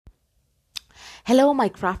Hello, my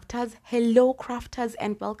crafters. Hello, crafters,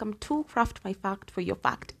 and welcome to Craft My Fact, where your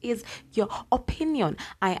fact is your opinion.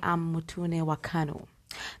 I am Mutune Wakano.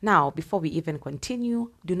 Now, before we even continue,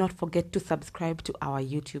 do not forget to subscribe to our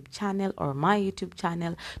YouTube channel or my YouTube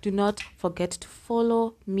channel. Do not forget to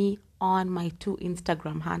follow me on my two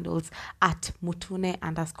Instagram handles at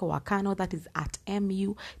Mutune_Wakano. That is at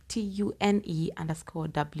MUTUNE_WAKA_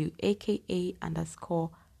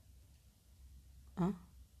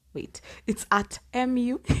 it's at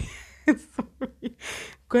MU. Sorry.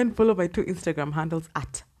 Go and follow my two Instagram handles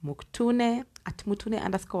at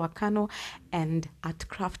Mutune_Wakano and at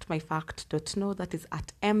craftmyfact.no. That is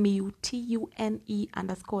at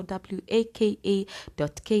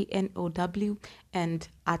MUTUNE_WAKA.KNOW and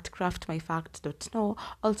at craftmyfact.no.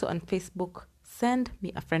 Also on Facebook, send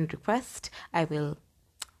me a friend request. I will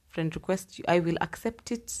friend request you. I will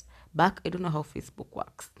accept it back. I don't know how Facebook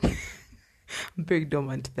works. I'm very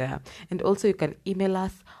dormant there. And also you can email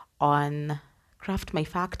us on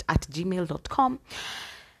craftmyfact@gmail.com.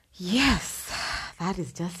 Yes, that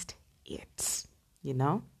is just it.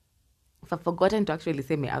 If I've forgotten to actually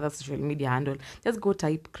say my other social media handle, just go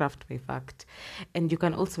type Craft My Fact. And you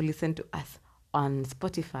can also listen to us on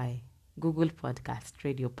Spotify, Google Podcast,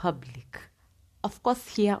 Radio Public. Of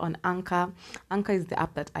course, here on Anchor. Anchor is the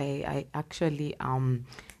app that I actually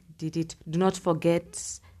did it. Do not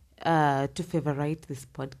forget to favorite this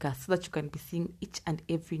podcast so that you can be seeing each and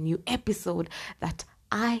every new episode that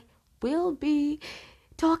I will be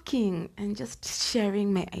talking and just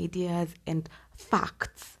sharing my ideas and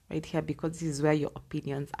facts right here, because this is where your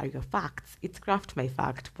opinions are your facts. It's Craft My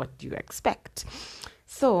Fact. What do you expect?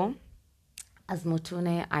 So, as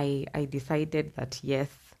Mutune, I decided that yes,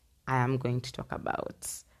 I am going to talk about,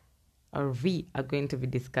 or we are going to be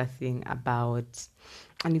discussing about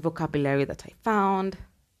a new vocabulary that I found.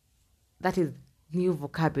 That is new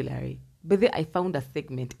vocabulary. But then I found a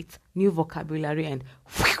segment. It's new vocabulary and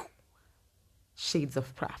shades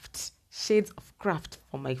of craft. Shades of craft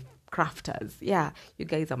for my crafters. Yeah, you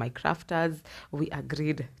guys are my crafters. We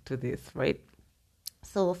agreed to this, right?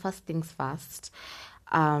 So first things first,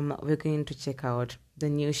 we're going to check out the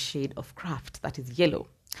new shade of craft, that is yellow.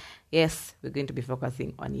 Yes, we're going to be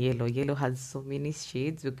focusing on yellow. Yellow has so many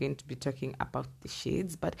shades. We're going to be talking about the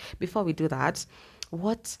shades. But before we do that,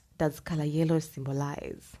 what does color yellow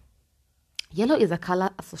symbolize? Yellow is a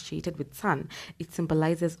color associated with sun. It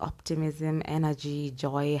symbolizes optimism, energy,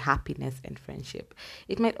 joy, happiness, and friendship.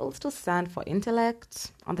 It might also stand for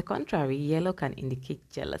intellect. On the contrary, yellow can indicate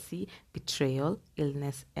jealousy, betrayal,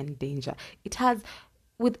 illness, and danger. It has,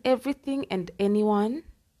 with everything and anyone,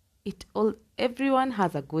 everyone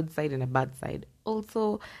has a good side and a bad side.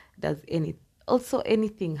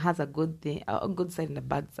 Anything has a good side and a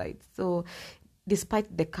bad side. So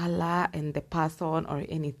despite the color and the person or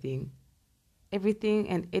anything, everything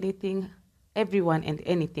and anything, everyone and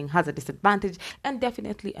anything has a disadvantage and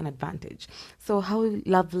definitely an advantage. So how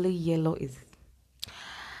lovely yellow is.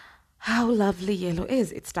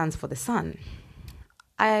 It stands for the sun.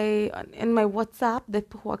 In my WhatsApp, the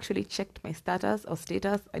people who actually checked my status,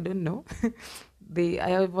 I don't know.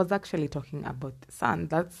 I was actually talking about the sun.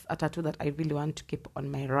 That's a tattoo that I really want to keep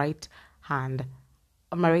on my right hand,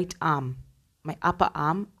 on my right arm, my upper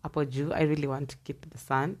arm, upper jaw. I really want to keep the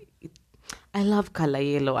sun. I love color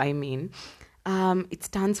yellow. It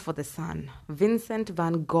stands for the sun. Vincent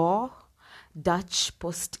van Gogh, Dutch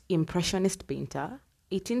post-impressionist painter,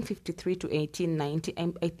 1853 to 1890.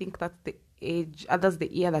 I think that's the age. That's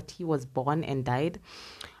the year that he was born and died.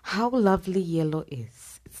 How lovely yellow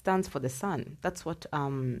is. It stands for the sun. That's what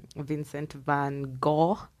Vincent van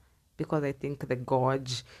Gogh, because I think the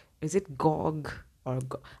Gorge, is it Gog or I'm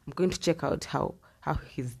going to check out how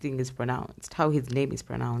his thing is pronounced, how his name is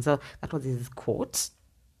pronounced. So that was his quote.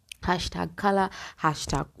 #color,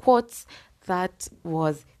 #quotes. That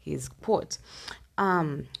was his quote.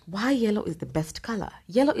 Why yellow is the best color?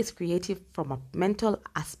 Yellow is creative from a mental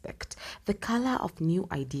aspect, the color of new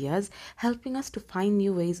ideas, helping us to find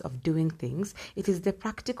new ways of doing things. It is the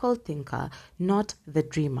practical thinker, not the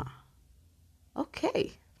dreamer.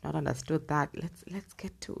 Okay, not understood that. Let's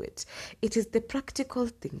get to it. It is the practical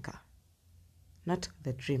thinker, not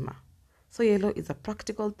the dreamer. So yellow is a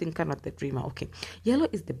practical thinker, not the dreamer. Okay. Yellow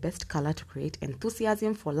is the best color to create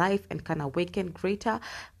enthusiasm for life and can awaken greater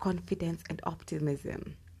confidence and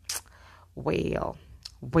optimism. Well.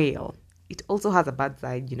 It also has a bad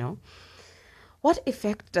side, What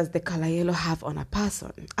effect does the color yellow have on a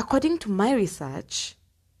person? According to my research,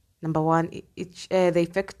 number one,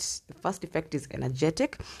 the first effect is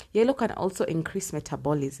energetic. Yellow can also increase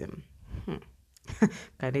metabolism.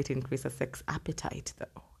 Can it increase a sex appetite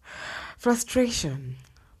though? Frustration.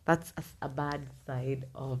 That's a bad side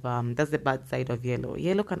of that's the bad side of yellow.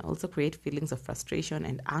 Yellow can also create feelings of frustration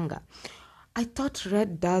and anger. I thought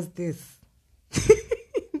red does this.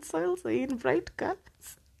 It's also in bright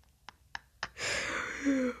colors.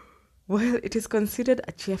 Well, it is considered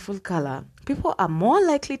a cheerful color. People are more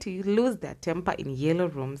likely to lose their temper in yellow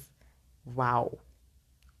rooms. Wow.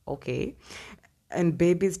 Okay. And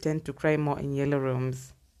babies tend to cry more in yellow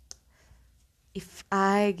rooms. If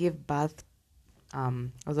I give birth, I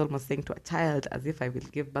was almost saying to a child as if I will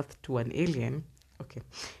give birth to an alien. Okay.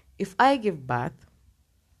 If I give birth,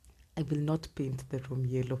 I will not paint the room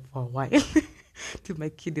yellow for a while till my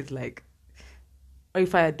kid is like, or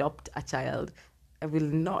if I adopt a child, I will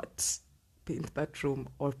not paint that room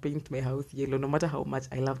or paint my house yellow, no matter how much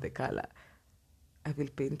I love the color. I will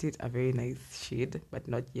paint it a very nice shade, but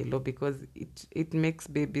not yellow, because it makes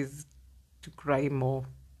babies to cry more.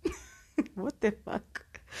 What the fuck?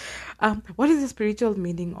 What is the spiritual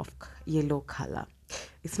meaning of yellow color?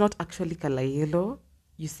 It's not actually color yellow.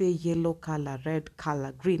 You say yellow color, red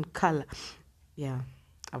color, green color. Yeah,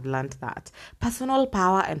 I've learned that. Personal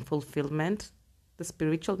power and fulfillment. The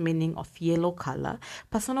spiritual meaning of yellow color: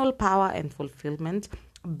 personal power and fulfillment,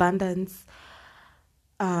 abundance,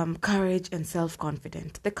 courage, and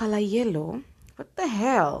self-confidence. The color yellow, what the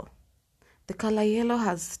hell? The color yellow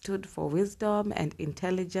has stood for wisdom and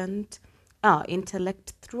intellect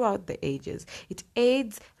throughout the ages. It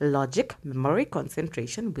aids logic, memory,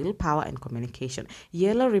 concentration, willpower, and communication.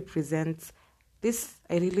 Yellow represents this.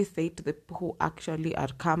 I really say to the people who actually are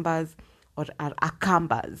kambas or are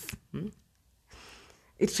akambas.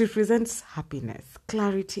 It represents happiness,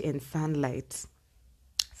 clarity, and sunlight.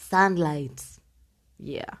 Sunlight.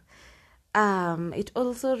 Yeah. It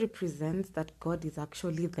also represents that God is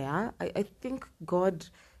actually there. I think God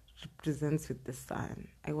represents with the sun.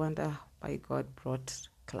 I wonder why God brought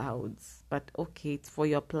clouds. But okay, it's for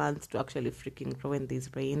your plants to actually freaking grow when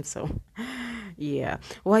there's rain. So, yeah.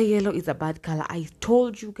 Why yellow is a bad color? I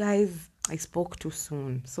told you guys. I spoke too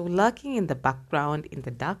soon. So, lurking in the background, in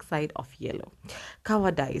the dark side of yellow: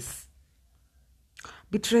 cowardice,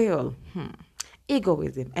 betrayal,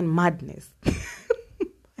 egoism, and madness.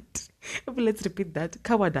 Let's repeat that: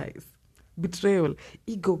 cowardice, betrayal,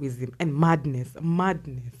 egoism, and madness.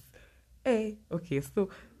 Madness. Okay, so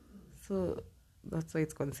that's why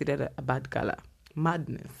it's considered a bad color.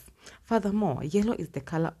 Madness. Furthermore, yellow is the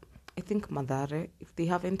color. I think Madare, if they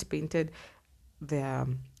haven't painted their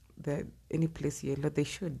any place yellow, they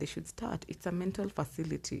should start. It's a mental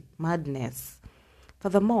facility. Madness.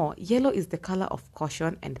 Furthermore, yellow is the color of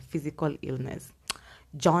caution and physical illness: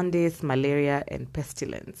 jaundice, malaria, and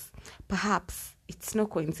pestilence. Perhaps it's no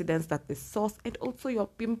coincidence that the source, and also your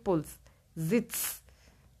pimples, zits.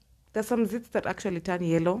 There's some zits that actually turn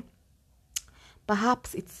yellow.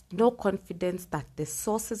 Perhaps it's no coincidence that the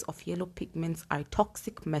sources of yellow pigments are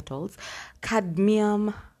toxic metals: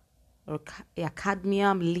 cadmium,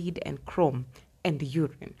 lead, and chrome, and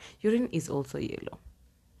urine. Urine is also yellow.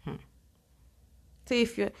 So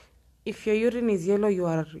if your urine is yellow, you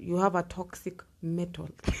have a toxic metal.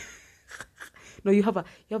 No, you have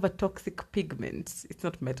a toxic pigment. It's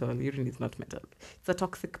not metal. Urine is not metal. It's a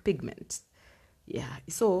toxic pigment. Yeah.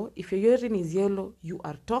 So if your urine is yellow, you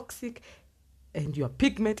are toxic, and your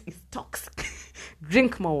pigment is toxic.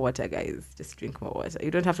 Drink more water, guys. Just drink more water. You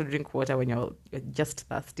don't have to drink water when you're just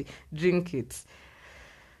thirsty. Drink it.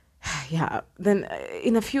 Yeah. Then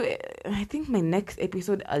in a few, I think my next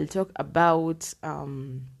episode, I'll talk about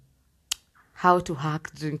how to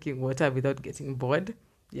hack drinking water without getting bored.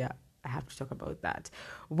 Yeah, I have to talk about that.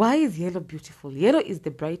 Why is yellow beautiful? Yellow is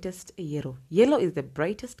the brightest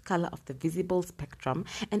color of the visible spectrum,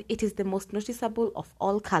 and it is the most noticeable of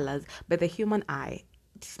all colors by the human eye.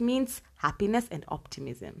 It means happiness and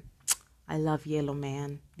optimism. I love yellow,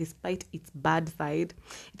 man. Despite its bad side,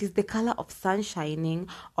 it is the color of sun shining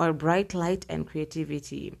or bright light and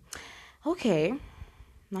creativity. Okay,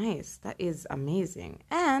 nice. That is amazing.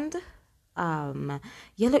 And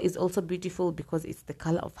yellow is also beautiful because it's the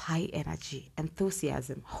color of high energy,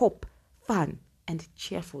 enthusiasm, hope, fun, and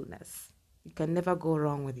cheerfulness. You can never go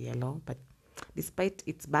wrong with yellow, but despite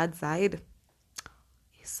its bad side,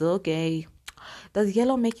 it's okay. Does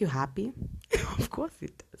yellow make you happy? Of course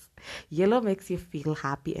it does. Yellow makes you feel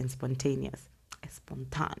happy and spontaneous.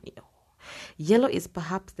 Espontáneo. Yellow is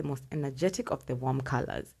perhaps the most energetic of the warm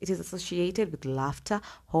colors. It is associated with laughter,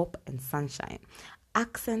 hope, and sunshine.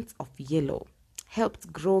 Accents of yellow helps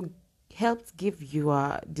give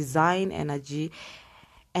your design energy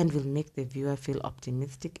and will make the viewer feel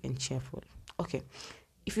optimistic and cheerful. Okay,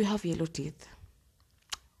 if you have yellow teeth,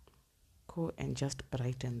 go and just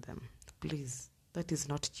brighten them. Please That is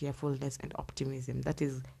not cheerfulness and optimism. That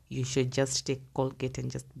is, you should just take Colgate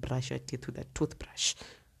and just brush your teeth with a toothbrush,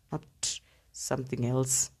 not something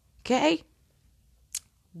else. Okay?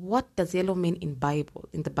 What does yellow mean in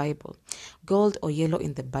the Bible? Gold or yellow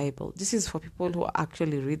in the Bible. This is for people who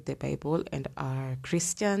actually read the Bible and are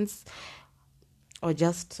Christians or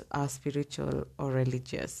just are spiritual or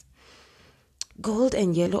religious. Gold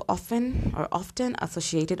and yellow are often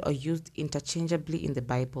associated or used interchangeably in the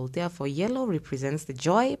Bible. Therefore, yellow represents the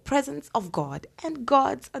joy, presence of God, and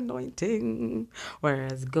God's anointing,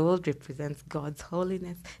 whereas gold represents God's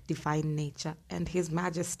holiness, divine nature, and His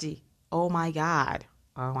majesty. Oh my God.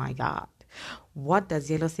 Oh my God. What does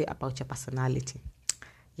yellow say about your personality?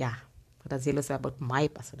 Yeah. What does yellow say about my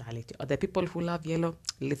personality? Or the people who love yellow,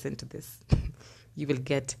 listen to this. You will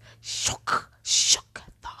get shook.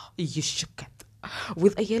 You shook it.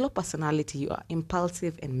 With a yellow personality, you are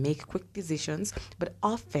impulsive and make quick decisions, but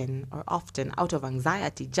often out of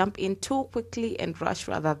anxiety, jump in too quickly and rush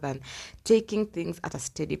rather than taking things at a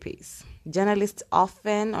steady pace. Journalists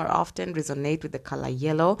often resonate with the color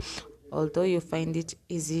yellow. Although you find it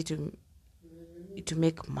easy to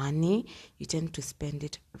make money, you tend to spend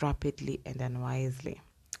it rapidly and unwisely.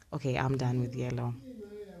 Okay, I'm done with yellow.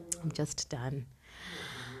 I'm just done.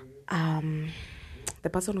 The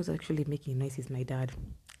person who's actually making noise is my dad.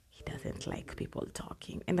 He doesn't like people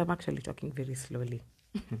talking, and I'm actually talking very slowly.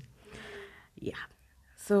 Yeah.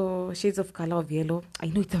 So, shades of color of yellow. I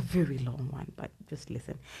know it's a very long one, but just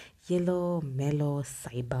listen. Yellow, mellow,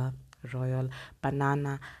 cyber, royal,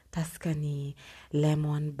 banana, Tuscany,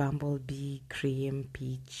 lemon, bumblebee, cream,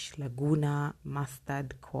 peach, laguna,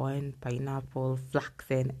 mustard, corn, pineapple,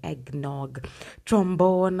 flaxen, eggnog,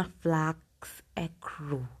 trombone, flax,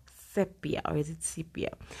 ecru, sepia, or is it sepia?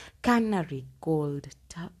 Canary, gold,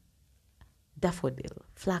 daffodil,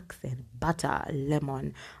 flaxen, butter,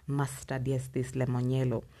 lemon, mustard, yes, this lemon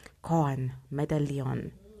yellow, corn,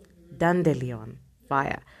 medallion, dandelion,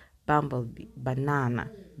 fire, bumblebee, banana,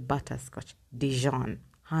 butterscotch, Dijon,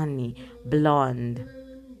 honey, blonde,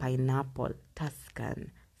 pineapple,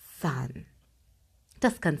 Tuscan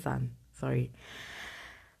sun, sorry.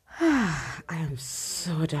 I am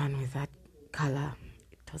so done with that color.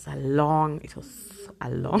 It was a long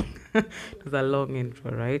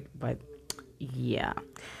intro, right? But yeah.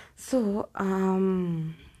 So,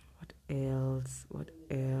 what else?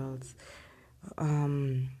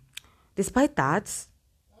 Despite that,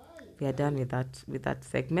 we are done with that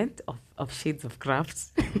segment of Shades of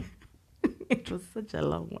Crafts. It was such a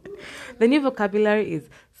long one. The new vocabulary is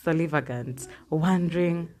solivagant,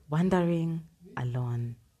 wandering,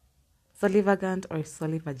 alone. Solivagant or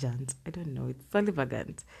solivagant? I don't know. It's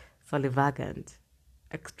solivagant,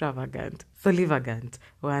 extravagant, solivagant,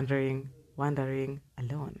 wandering,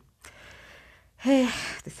 alone. Hey,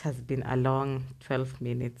 this has been a long 12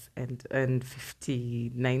 minutes and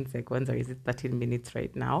 59 seconds, or is it 13 minutes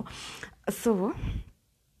right now? So,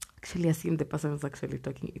 actually, I assume the person who's actually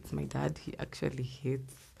talking, it's my dad. He actually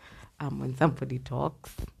hates when somebody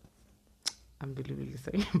talks. I'm really, really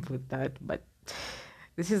sorry about that, but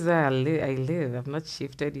this is where I live. I've not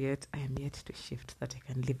shifted yet. I am yet to shift that I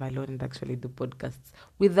can live alone and actually do podcasts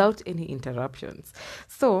without any interruptions.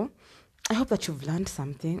 So, I hope that you've learned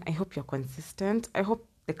something. I hope you're consistent. I hope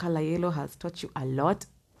the color yellow has taught you a lot.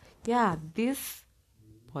 Yeah, this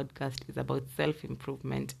podcast is about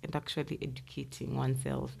self-improvement and actually educating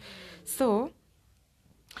oneself. So,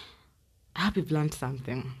 I hope you've learned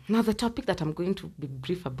something. Now, the topic that I'm going to be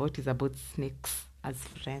brief about is about snakes as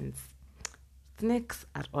friends. Snakes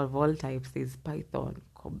are of all types. There's python,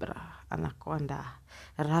 cobra, anaconda,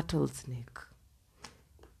 rattlesnake,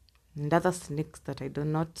 and other snakes that I do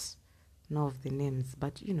not know of the names,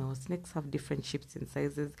 but snakes have different shapes and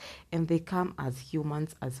sizes, and they come as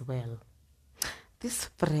humans as well. These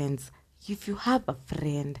friends, if you have a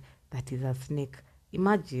friend that is a snake,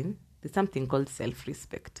 imagine there's something called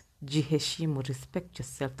self-respect. Jiheshimu, respect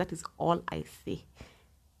yourself. That is all I say.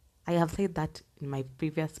 I have said that in my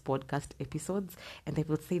previous podcast episodes, and I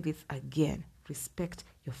will say this again. Respect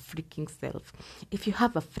your freaking self. If you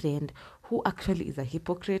have a friend who actually is a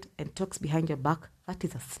hypocrite and talks behind your back, that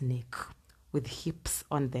is a snake with hips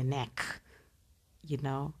on the neck.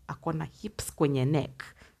 Akona hips kwenye neck.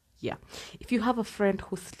 Yeah. If you have a friend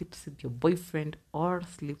who sleeps with your boyfriend or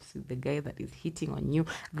sleeps with the guy that is hitting on you,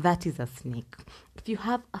 that is a snake. If you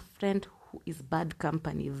have a friend who is bad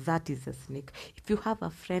company, that is a snake. If you have a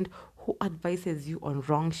friend who advises you on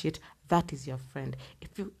wrong shit, that is your friend.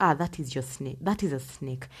 That is your snake. That is a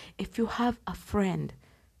snake. If you have a friend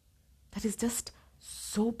that is just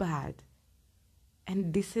so bad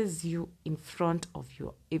and disses you in front of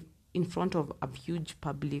in front of a huge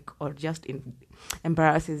public or just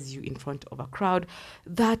embarrasses you in front of a crowd,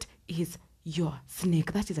 that is your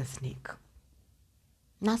snake. That is a snake.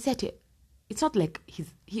 Now, it's not like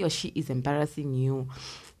he or she is embarrassing you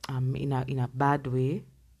in a bad way,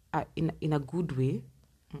 in a good way.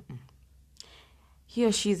 Mm-mm. He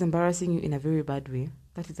or she is embarrassing you in a very bad way.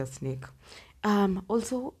 That is a snake.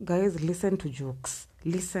 Also, guys, listen to jokes.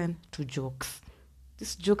 Listen to jokes.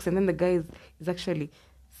 These jokes, and then the guy is actually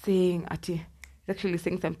saying,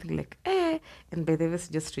 something like, and by the way,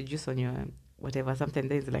 just reduce on your whatever.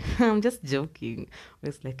 Sometimes it's like, I'm just joking. Or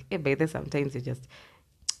it's like, by the way, sometimes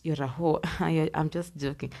you're a hoe. I'm just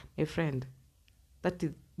joking. My friend, that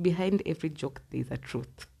is, behind every joke, there's a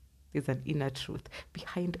truth. There's an inner truth.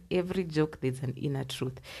 Behind every joke, there's an inner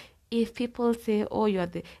truth. If people say, oh, you are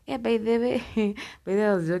the, by the way,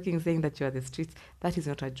 I was joking saying that you are the streets, that is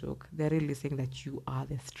not a joke. They're really saying that you are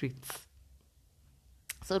the streets.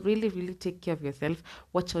 So really, really take care of yourself.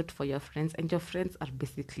 Watch out for your friends. And your friends are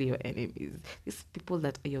basically your enemies. These people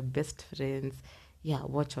that are your best friends,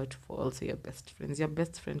 watch out for also your best friends. Your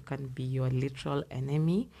best friend can be your literal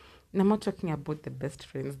enemy. And I'm not talking about the best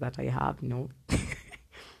friends that I have, no.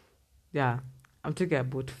 I'm talking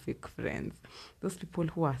about fake friends. Those people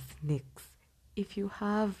who are snakes. If you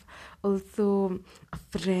have also a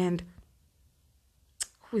friend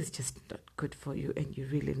who is just not good for you and you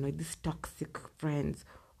really know these toxic friends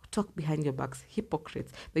who talk behind your backs,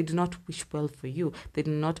 hypocrites, they do not wish well for you. They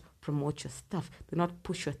do not promote your stuff. They do not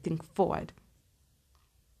push your thing forward.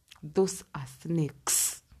 Those are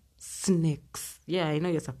snakes. Snakes. Yeah, I know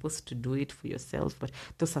you're supposed to do it for yourself, but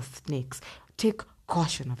those are snakes. Take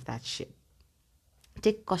caution of that shit.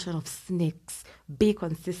 Take caution of snakes. Be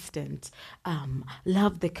consistent.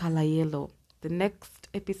 Love the color yellow. The next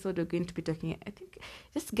episode we're going to be talking, I think,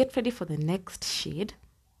 just get ready for the next shade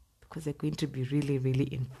because they're going to be really, really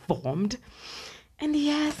informed. And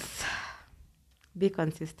yes, be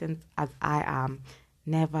consistent as I am.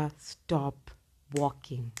 Never stop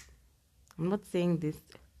walking. I'm not saying this.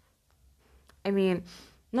 I mean,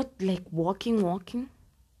 not like walking.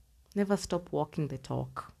 Never stop walking the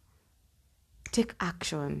talk. Take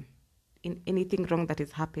action in anything wrong that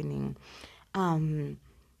is happening.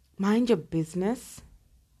 Mind your business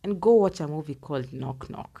and go watch a movie called Knock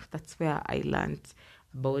Knock. That's where I learned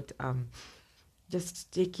about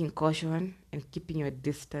just taking caution and keeping your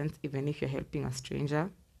distance even if you're helping a stranger.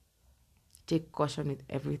 Take caution with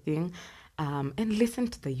everything. And listen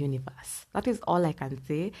to the universe. That is all I can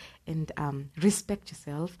say. And respect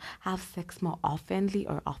yourself. Have sex more oftenly.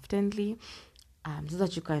 So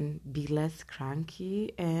that you can be less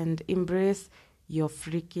cranky and embrace your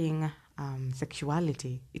freaking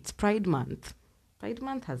sexuality. It's Pride Month. Pride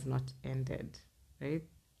Month has not ended, right?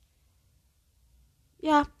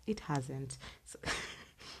 Yeah, it hasn't. So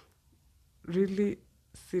really,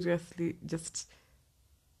 seriously, just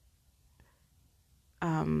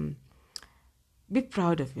be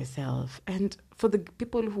proud of yourself. And for the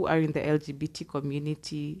people who are in the LGBT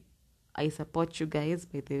community, I support you guys,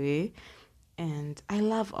 by the way. And I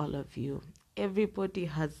love all of you. Everybody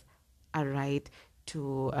has a right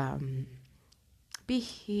to be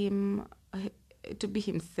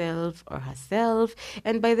himself or herself.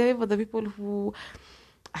 And by the way, for the people who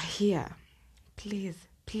are here, please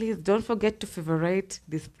don't forget to favorite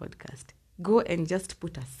this podcast. Go and just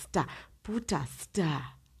put a star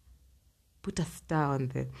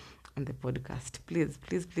on the podcast. Please.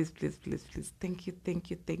 Thank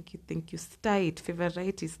you. Star it, favorite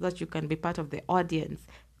it so that you can be part of the audience.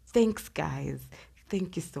 Thanks, guys.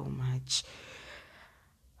 Thank you so much.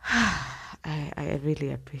 I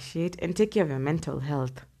really appreciate, and take care of your mental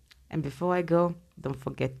health. And before I go, don't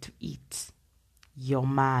forget to eat your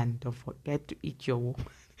man. Don't forget to eat your woman.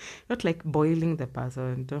 Not like boiling the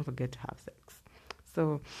person. Don't forget to have sex.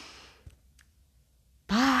 So